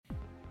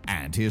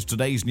And here's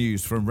today's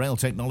news from Rail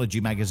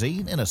Technology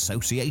magazine in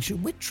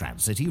association with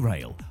Trans-City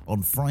Rail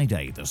on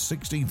Friday, the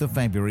 16th of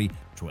February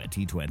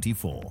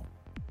 2024.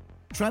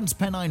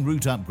 TransPennine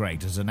Route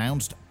Upgrade has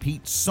announced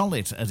Pete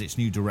Sollett as its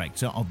new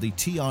director of the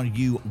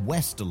TRU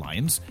West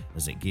Alliance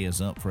as it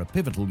gears up for a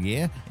pivotal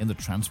year in the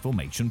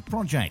transformation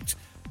project.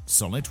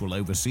 Sollett will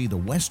oversee the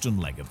western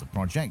leg of the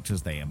project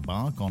as they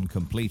embark on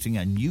completing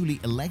a newly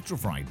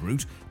electrified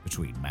route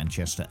between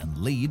Manchester and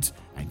Leeds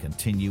and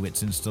continue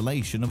its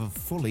installation of a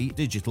fully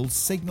digital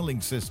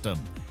signalling system.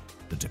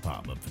 The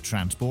Department for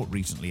Transport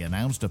recently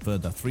announced a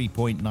further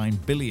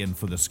 $3.9 billion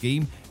for the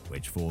scheme,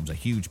 which forms a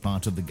huge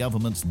part of the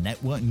government's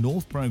Network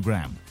North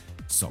programme.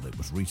 Sollett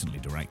was recently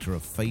director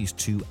of Phase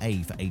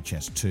 2A for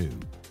HS2.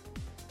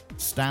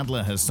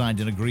 Stadler has signed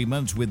an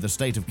agreement with the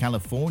state of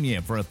California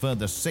for a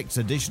further 6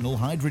 additional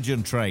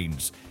hydrogen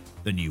trains.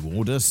 The new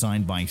order,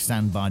 signed by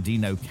San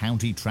Bernardino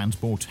County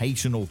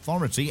Transportation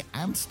Authority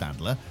and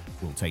Stadler,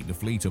 will take the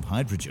fleet of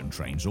hydrogen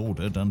trains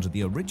ordered under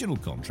the original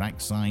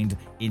contract signed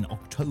in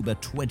October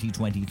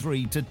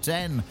 2023 to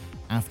 10,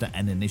 after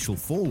an initial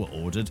 4 were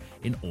ordered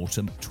in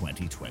autumn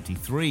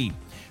 2023.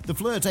 The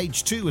Flirt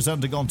H2 has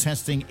undergone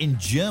testing in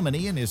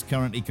Germany and is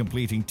currently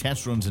completing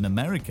test runs in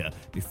America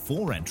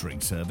before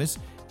entering service.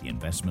 The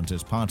investment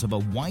is part of a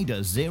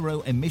wider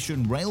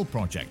zero-emission rail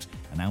project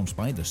announced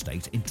by the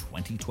state in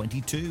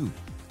 2022.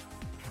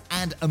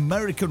 And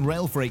American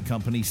rail freight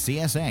company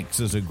CSX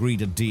has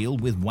agreed a deal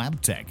with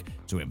Wabtec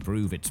to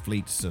improve its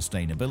fleet's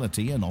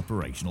sustainability and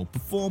operational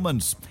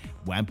performance.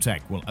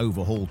 Wabtec will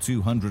overhaul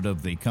 200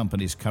 of the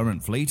company's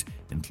current fleet,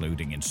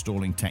 including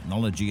installing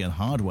technology and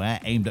hardware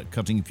aimed at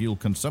cutting fuel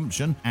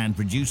consumption and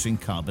reducing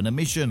carbon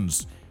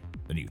emissions.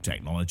 The new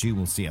technology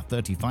will see a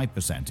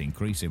 35%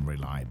 increase in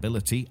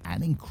reliability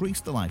and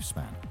increase the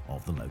lifespan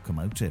of the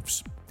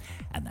locomotives.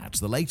 And that's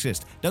the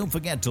latest. Don't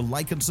forget to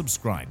like and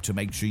subscribe to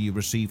make sure you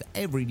receive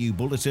every new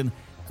bulletin,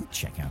 and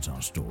check out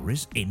our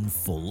stories in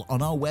full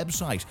on our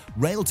website,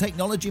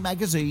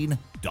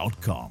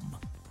 railtechnologymagazine.com.